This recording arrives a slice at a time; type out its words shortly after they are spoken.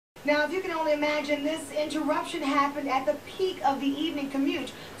Now, if you can only imagine, this interruption happened at the peak of the evening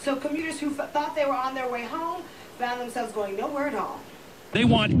commute. So commuters who thought they were on their way home found themselves going nowhere at all. They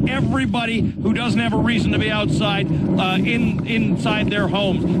want everybody who doesn't have a reason to be outside inside their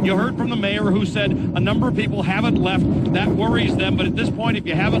homes. You heard from the mayor who said a number of people haven't left. That worries them. But at this point, if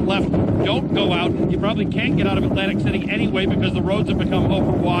you haven't left, don't go out. You probably can't get out of Atlantic City anyway because the roads have become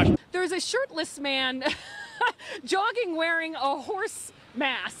overwashed. There's a shirtless man jogging wearing a horse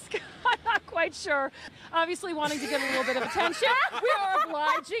mask. I'm not quite sure. Obviously wanting to get a little bit of attention. We are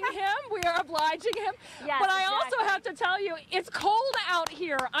obliging him. Yes, but I exactly. also have to tell you, it's cold out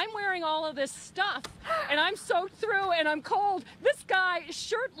here. I'm wearing all of this stuff, and I'm soaked through, and I'm cold. This guy,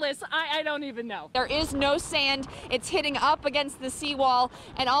 shirtless, I don't even know. There is no sand. It's hitting up against the seawall,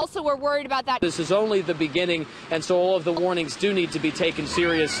 and also we're worried about that. This is only the beginning, and so all of the warnings do need to be taken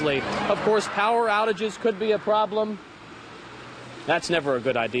seriously. Of course, power outages could be a problem. That's never a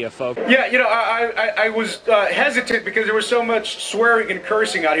good idea, folks. Yeah, you know, I was hesitant because there was so much swearing and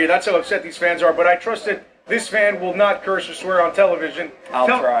cursing out here. That's how upset these fans are. But I trust that this fan will not curse or swear on television. I'll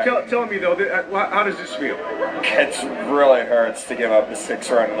try. Tell me, though, how does this feel? It really hurts to give up a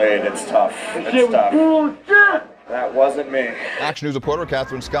 6-run lead. It's tough. It's tough. That wasn't me. Action News reporter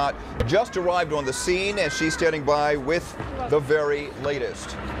Catherine Scott just arrived on the scene, and she's standing by with the very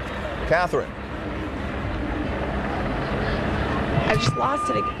latest. Catherine. I just lost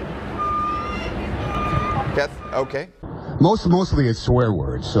it again. Kath, okay. Mostly it's swear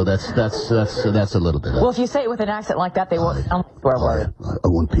words, so that's a little bit. Well, if you say it with an accent like that, they won't swear word. I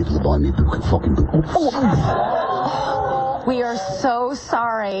want people to buy me fucking. We are so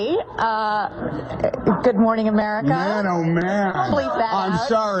sorry. Good morning, America. Man, oh man. Bleep that I'm out.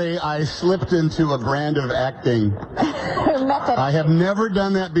 sorry, I slipped into a brand of acting. Method. I have never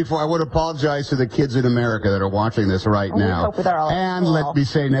done that before. I would apologize to the kids in America that are watching this right now. hope they're all And cool. let me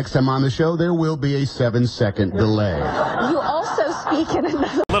say, next time on the show, there will be a 7-second delay. You also speak in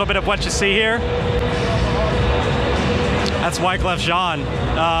another. A little bit of what you see here. That's Wyclef Jean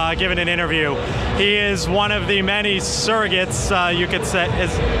giving an interview. He is one of the many surrogates, you could say.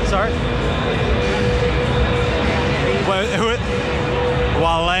 Sorry?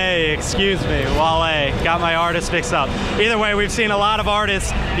 Wale, excuse me, Wale. Got my artist mixed up. Either way, we've seen a lot of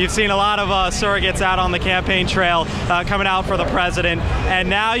artists. You've seen a lot of surrogates out on the campaign trail coming out for the president. And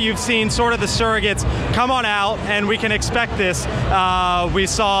now you've seen sort of the surrogates come on out, and we can expect this. We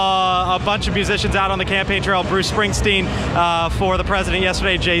saw a bunch of musicians out on the campaign trail. Bruce Springsteen for the president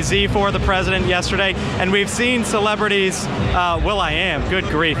yesterday, Jay-Z for the president yesterday. And we've seen celebrities, will.i.am, good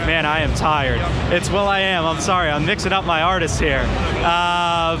grief, man, I am tired. It's will.i.am, I'm sorry, I'm mixing up my artists here.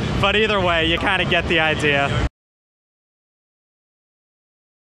 But either way, you kind of get the idea.